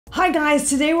Hi guys,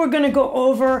 today we're going to go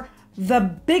over the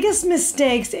biggest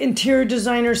mistakes interior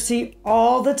designers see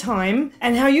all the time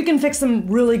and how you can fix them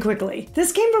really quickly.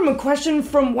 This came from a question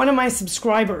from one of my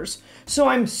subscribers, so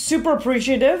I'm super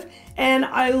appreciative and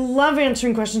I love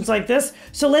answering questions like this,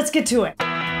 so let's get to it.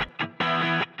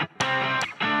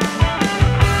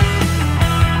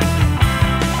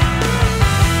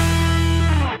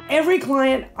 Every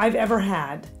client I've ever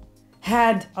had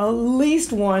at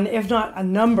least one, if not a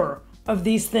number, of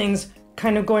these things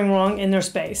kind of going wrong in their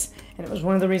space. And it was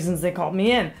one of the reasons they called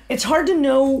me in. It's hard to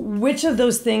know which of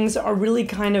those things are really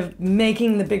kind of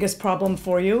making the biggest problem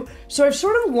for you. So I've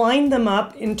sort of lined them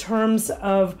up in terms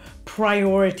of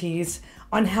priorities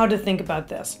on how to think about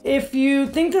this. If you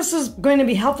think this is going to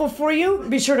be helpful for you,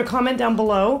 be sure to comment down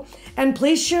below and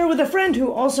please share with a friend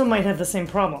who also might have the same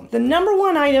problem. The number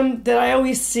one item that I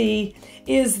always see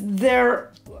is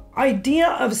their idea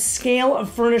of scale of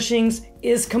furnishings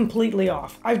is completely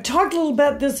off. I've talked a little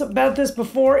bit about this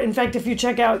before. In fact, if you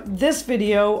check out this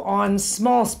video on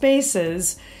small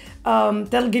spaces,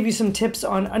 that'll give you some tips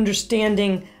on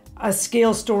understanding a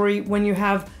scale story when you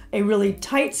have a really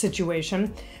tight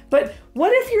situation. But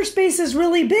what if your space is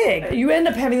really big? You end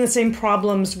up having the same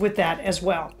problems with that as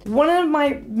well. One of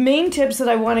my main tips that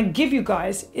I want to give you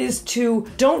guys is to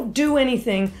don't do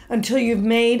anything until you've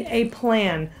made a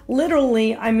plan.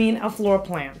 Literally, I mean a floor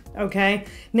plan, okay?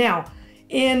 Now,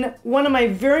 in one of my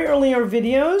very earlier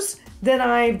videos that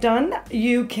I've done,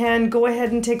 you can go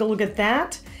ahead and take a look at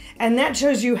that. And that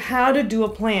shows you how to do a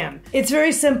plan. It's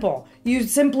very simple. You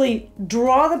simply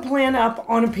draw the plan up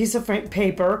on a piece of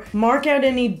paper, mark out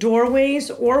any doorways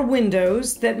or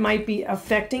windows that might be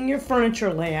affecting your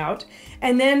furniture layout,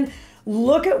 and then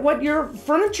look at what your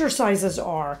furniture sizes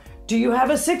are. Do you have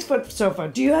a 6-foot sofa?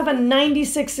 Do you have a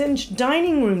 96-inch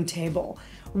dining room table?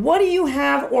 What do you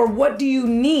have or what do you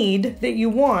need that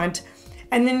you want?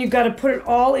 And then you've got to put it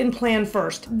all in plan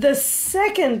first. The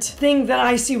second thing that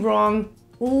I see wrong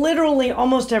literally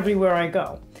almost everywhere I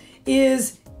go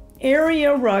is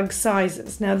area rug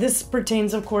sizes. Now this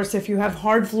pertains, of course, if you have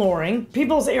hard flooring.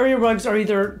 People's area rugs are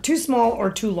either too small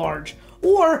or too large,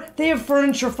 or they have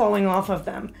furniture falling off of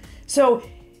them. So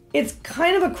it's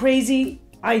kind of a crazy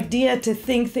idea to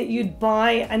think that you'd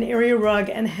buy an area rug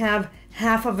and have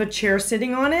half of a chair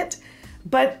sitting on it,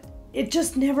 but it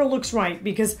just never looks right,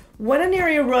 because what an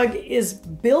area rug is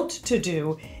built to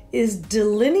do is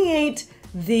delineate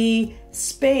the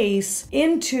space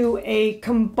into a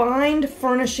combined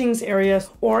furnishings area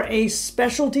or a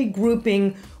specialty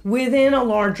grouping within a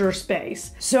larger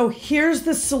space. So here's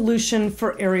the solution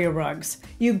for area rugs.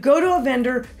 You go to a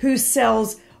vendor who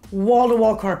sells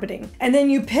wall-to-wall carpeting, and then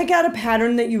you pick out a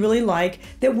pattern that you really like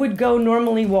that would go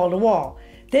normally wall-to-wall.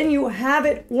 Then you have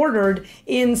it ordered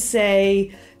in,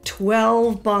 say,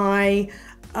 12 by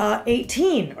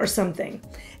 18 or something.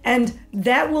 And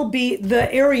that will be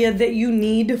the area that you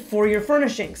need for your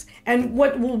furnishings. And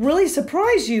what will really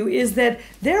surprise you is that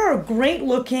there are great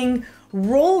looking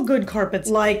roll good carpets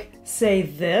like, say,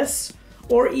 this,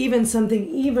 or even something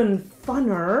even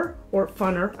funner,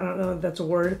 I don't know if that's a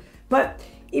word, but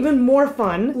even more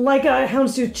fun, like a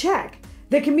houndstooth check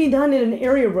that can be done in an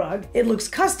area rug. It looks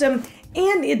custom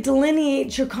and it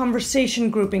delineates your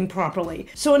conversation grouping properly.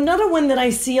 So another one that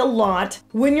I see a lot,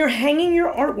 when you're hanging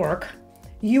your artwork,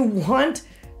 you want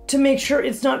to make sure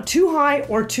it's not too high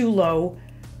or too low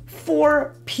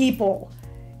for people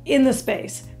in the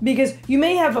space, because you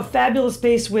may have a fabulous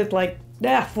space with like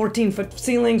 14-foot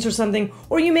ceilings or something,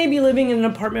 or you may be living in an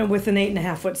apartment with an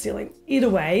 8.5-foot ceiling. Either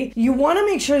way, you want to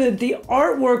make sure that the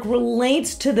artwork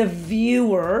relates to the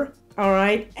viewer, all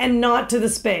right, and not to the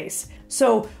space.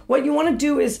 So what you want to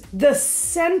do is the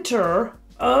center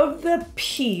of the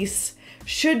piece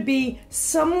should be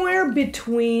somewhere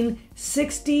between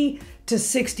 60 to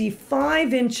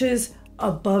 65 inches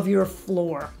above your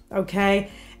floor, okay?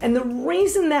 And the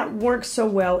reason that works so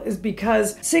well is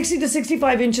because 60 to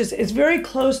 65 inches is very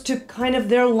close to kind of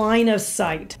their line of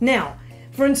sight. Now,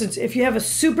 for instance, if you have a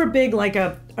super big, like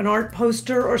an art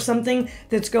poster or something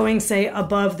that's going, say,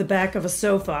 above the back of a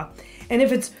sofa, and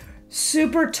if it's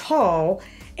super tall,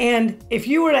 and if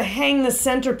you were to hang the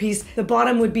centerpiece, the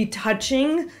bottom would be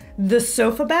touching the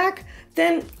sofa back,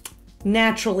 then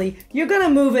naturally you're gonna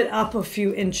move it up a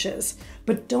few inches.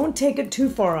 But don't take it too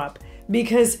far up,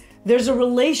 because there's a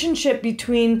relationship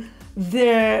between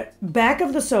the back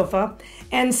of the sofa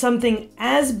and something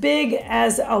as big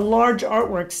as a large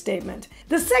artwork statement.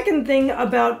 The second thing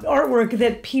about artwork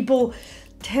that people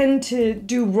tend to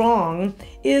do wrong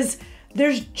is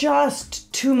there's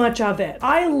just too much of it.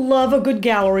 I love a good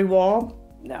gallery wall.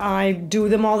 I do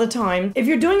them all the time. If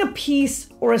you're doing a piece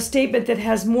or a statement that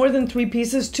has more than 3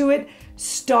 pieces to it,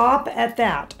 stop at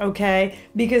that, okay?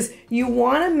 Because you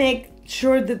want to make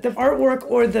sure that the artwork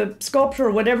or the sculpture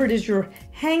or whatever it is you're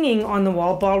hanging on the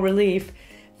wall, bas relief,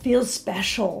 feels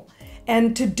special.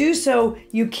 And to do so,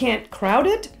 you can't crowd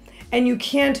it and you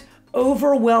can't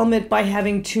overwhelm it by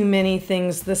having too many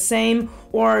things the same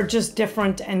or just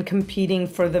different and competing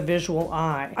for the visual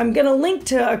eye. I'm going to link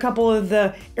to a couple of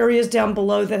the areas down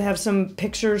below that have some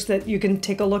pictures that you can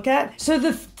take a look at. So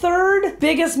the third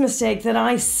biggest mistake that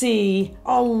I see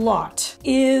a lot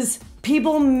is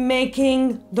people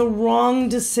making the wrong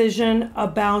decision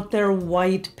about their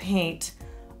white paint.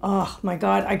 Oh my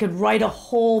God, I could write a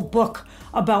whole book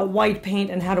about white paint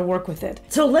and how to work with it.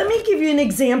 So let me give you an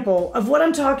example of what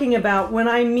I'm talking about when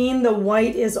I mean the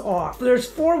white is off. There's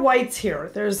 4 whites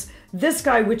here. There's this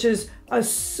guy, which is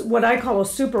what I call a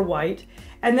super white.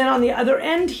 And then on the other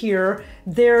end here,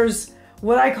 there's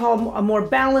what I call a more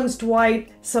balanced white.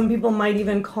 Some people might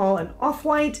even call an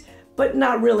off-white, but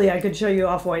not really. I could show you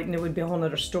off-white and it would be a whole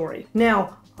nother story.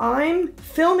 Now, I'm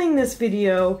filming this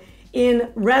video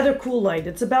in rather cool light.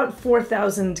 It's about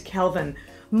 4,000 Kelvin.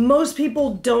 Most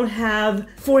people don't have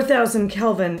 4,000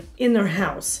 Kelvin in their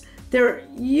house. They're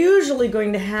usually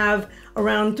going to have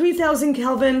around 3,000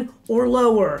 Kelvin or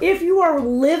lower. If you are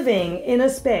living in a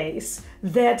space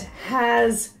that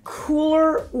has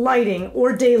cooler lighting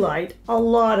or daylight, a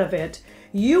lot of it,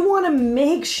 you want to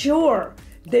make sure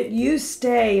that you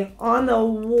stay on the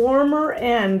warmer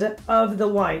end of the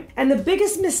white. And the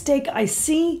biggest mistake I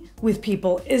see with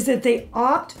people is that they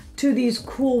opt to these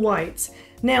cool whites.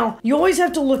 Now, you always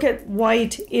have to look at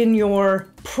white in your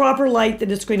proper light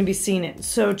that it's going to be seen in.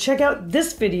 So check out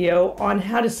this video on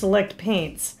how to select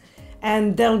paints,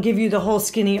 and that'll give you the whole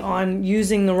skinny on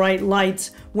using the right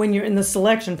lights when you're in the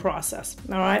selection process,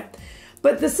 all right?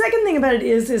 But the second thing about it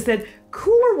is that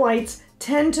cooler whites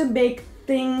tend to make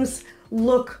things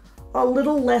look a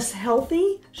little less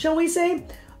healthy, shall we say.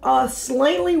 A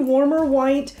slightly warmer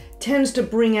white tends to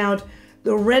bring out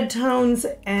the red tones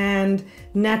and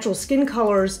natural skin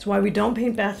colors. That's why we don't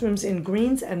paint bathrooms in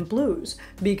greens and blues,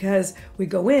 because we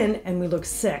go in and we look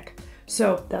sick.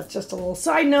 So that's just a little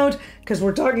side note, because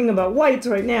we're talking about whites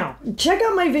right now. Check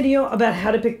out my video about how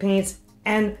to pick paints,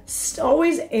 and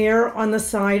always err on the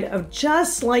side of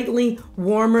just slightly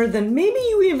warmer than maybe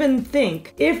you even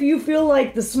think. If you feel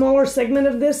like the smaller segment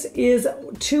of this is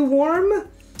too warm,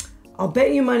 I'll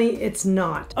bet you money it's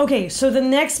not. Okay, so the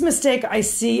next mistake I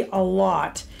see a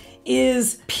lot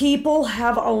is people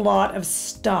have a lot of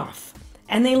stuff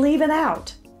and they leave it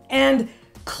out. And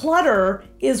clutter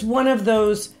is one of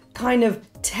those kind of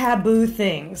taboo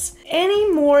things.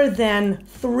 Any more than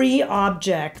 3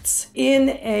 objects in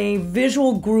a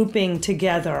visual grouping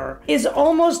together is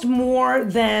almost more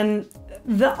than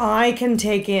the eye can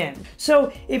take in.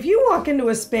 So if you walk into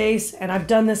a space, and I've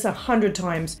done this 100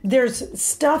 times, there's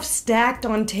stuff stacked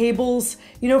on tables.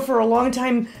 You know, for a long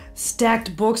time,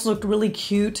 stacked books looked really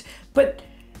cute, but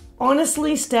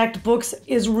honestly, stacked books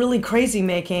is really crazy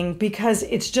making because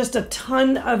it's just a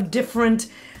ton of different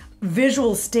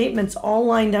visual statements all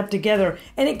lined up together,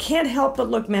 and it can't help but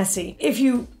look messy. If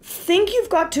you think you've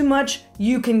got too much,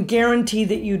 you can guarantee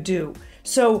that you do.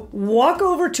 So walk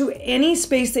over to any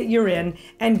space that you're in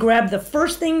and grab the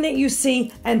first thing that you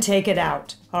see and take it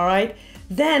out, all right?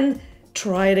 Then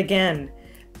try it again.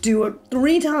 Do it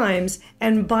 3 times,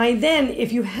 and by then,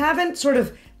 if you haven't sort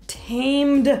of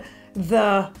tamed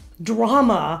the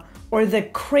drama or the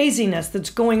craziness that's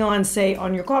going on, say,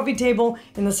 on your coffee table,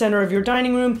 in the center of your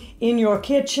dining room, in your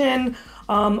kitchen,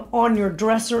 on your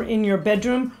dresser, in your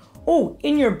bedroom,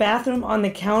 in your bathroom, on the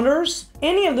counters.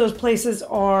 Any of those places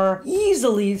are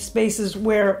easily spaces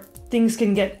where things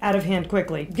can get out of hand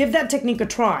quickly. Give that technique a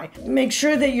try. Make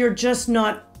sure that you're just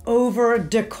not over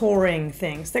decoring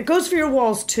things. That goes for your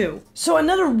walls too. So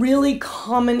another really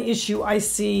common issue I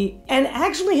see, and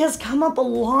actually has come up a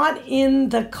lot in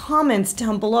the comments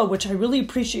down below, which I really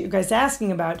appreciate you guys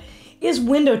asking about, is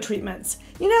window treatments.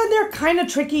 You know, they're kind of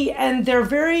tricky and they're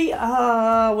very,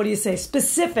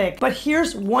 specific. But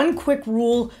here's one quick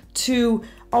rule to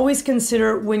always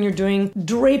consider when you're doing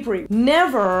drapery.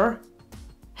 Never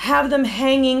have them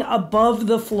hanging above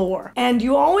the floor. And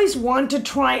you always want to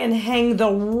try and hang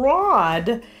the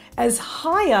rod as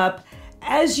high up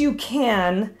as you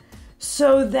can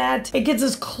so that it gets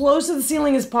as close to the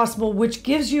ceiling as possible, which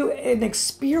gives you an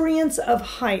experience of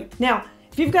height. Now,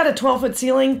 if you've got a 12-foot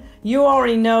ceiling, you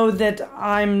already know that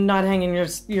I'm not hanging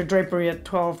your drapery at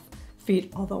 12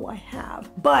 feet, although I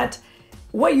have. But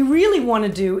what you really want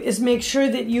to do is make sure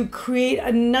that you create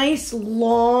a nice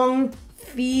long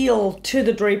feel to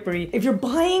the drapery. If you're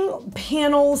buying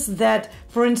panels that,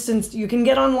 for instance, you can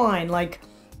get online, like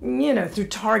you know, through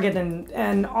Target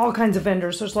and all kinds of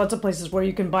vendors. There's lots of places where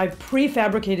you can buy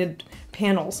prefabricated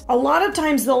panels. A lot of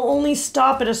times they'll only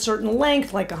stop at a certain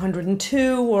length, like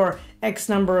 102 or X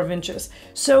number of inches.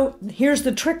 So here's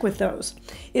the trick with those,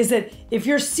 is that if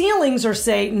your ceilings are,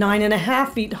 say,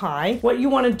 9.5 feet high, what you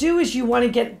want to do is you want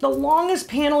to get the longest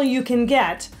panel you can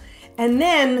get, and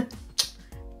then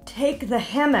take the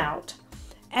hem out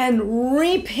and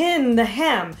repin the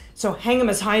hem. So hang them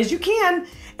as high as you can,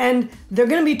 and they're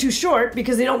going to be too short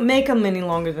because they don't make them any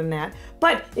longer than that.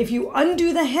 But if you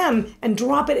undo the hem and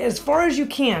drop it as far as you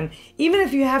can, even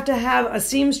if you have to have a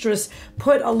seamstress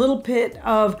put a little bit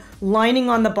of lining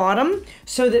on the bottom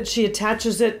so that she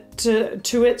attaches it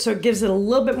to it, so it gives it a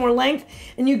little bit more length,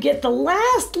 and you get the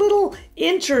last little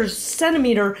inch or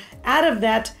centimeter out of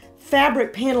that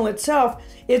fabric panel itself,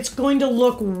 it's going to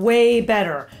look way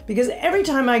better. Because every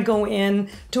time I go in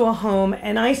to a home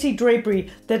and I see drapery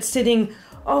that's sitting,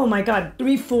 oh my God,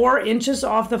 3-4 inches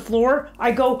off the floor,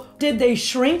 I go, did they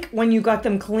shrink when you got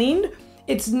them cleaned?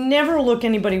 It's never a look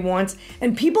anybody wants,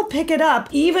 and people pick it up.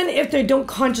 Even if they don't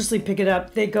consciously pick it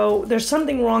up, they go, there's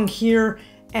something wrong here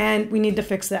and we need to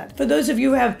fix that. For those of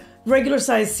you who have regular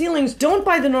size ceilings, don't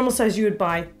buy the normal size you would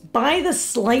buy the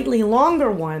slightly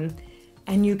longer one,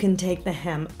 and you can take the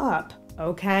hem up,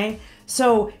 okay?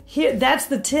 So here, that's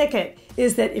the ticket,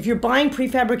 is that if you're buying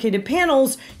prefabricated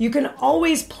panels, you can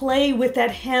always play with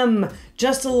that hem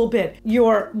just a little bit.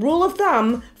 Your rule of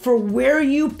thumb for where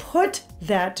you put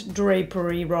that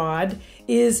drapery rod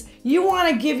is you want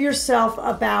to give yourself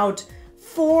about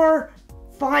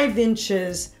 4-5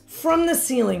 inches from the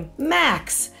ceiling,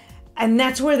 max. And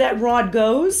that's where that rod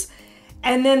goes.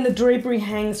 And then the drapery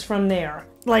hangs from there.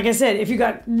 Like I said, if you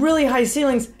got really high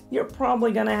ceilings, you're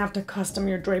probably gonna have to custom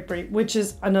your drapery, which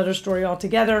is another story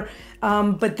altogether.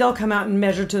 But they'll come out and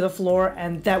measure to the floor,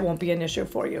 and that won't be an issue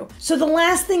for you. So the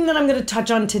last thing that I'm gonna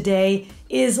touch on today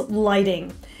is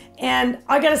lighting. And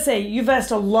I gotta say, you've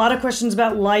asked a lot of questions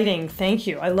about lighting. Thank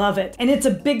you, I love it. And it's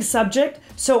a big subject,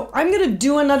 so I'm gonna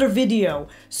do another video.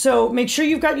 So make sure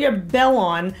you've got your bell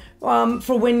on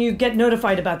for when you get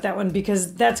notified about that one,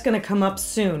 because that's gonna come up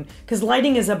soon, because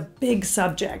lighting is a big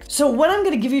subject. So what I'm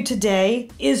gonna give you today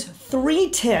is 3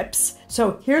 tips.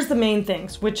 So here's the main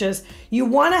things, which is you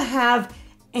wanna have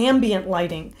ambient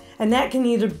lighting, and that can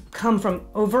either come from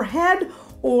overhead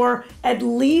or at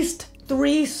least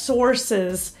 3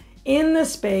 sources in the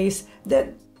space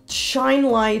that shine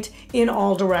light in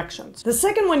all directions. The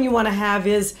second one you want to have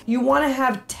is you want to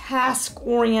have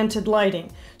task-oriented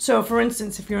lighting. So for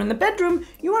instance, if you're in the bedroom,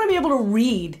 you want to be able to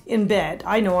read in bed.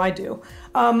 I know I do.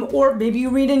 Or maybe you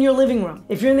read in your living room.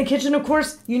 If you're in the kitchen, of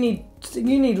course, you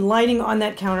need lighting on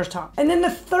that countertop. And then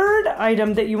the third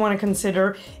item that you want to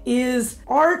consider is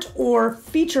art or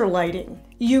feature lighting.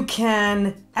 You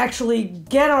can actually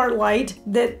get art light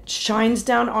that shines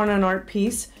down on an art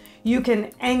piece. You can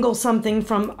angle something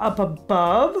from up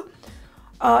above.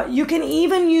 You can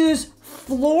even use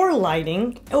floor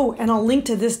lighting. Oh, and I'll link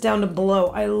to this down below.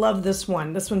 I love this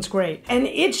one. This one's great. And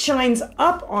it shines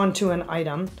up onto an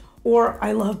item. Or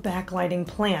I love backlighting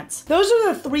plants. Those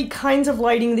are the 3 kinds of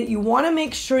lighting that you want to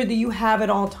make sure that you have at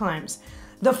all times.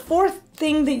 The fourth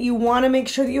thing that you want to make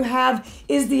sure that you have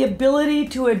is the ability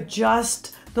to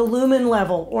adjust the lumen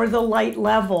level or the light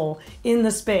level in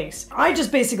the space. I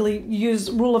just basically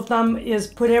use, rule of thumb is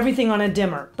put everything on a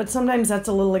dimmer, but sometimes that's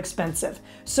a little expensive.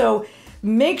 So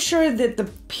make sure that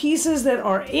the pieces that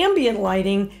are ambient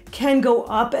lighting can go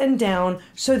up and down,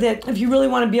 so that if you really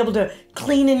want to be able to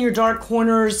clean in your dark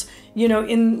corners, you know,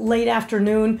 in late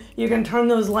afternoon, you can turn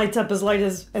those lights up as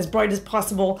bright as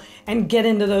possible and get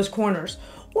into those corners.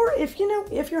 Or if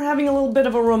you're having a little bit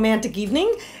of a romantic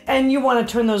evening and you want to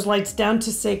turn those lights down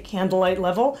to, say, candlelight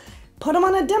level, put them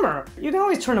on a dimmer. You can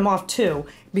always turn them off too,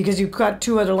 because you've got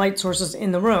 2 other light sources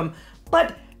in the room.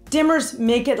 But dimmers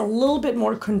make it a little bit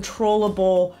more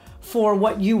controllable for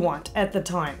what you want at the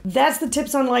time. That's the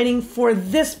tips on lighting for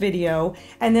this video.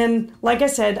 And then, like I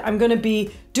said, I'm going to be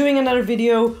doing another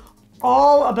video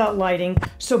all about lighting,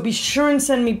 so be sure and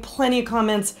send me plenty of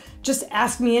comments. Just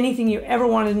ask me anything you ever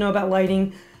wanted to know about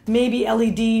lighting. Maybe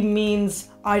LED means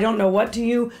I don't know what to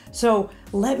you, so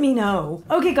let me know.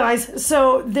 Okay guys,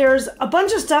 so there's a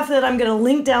bunch of stuff that I'm gonna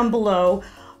link down below.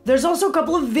 There's also a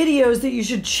couple of videos that you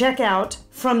should check out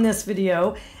from this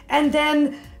video, and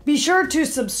then be sure to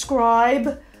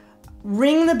subscribe,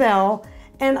 ring the bell,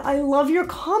 and I love your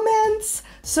comments.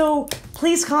 So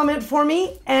please comment for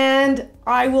me, and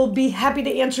I will be happy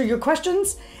to answer your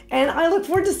questions. And I look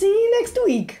forward to seeing you next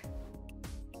week.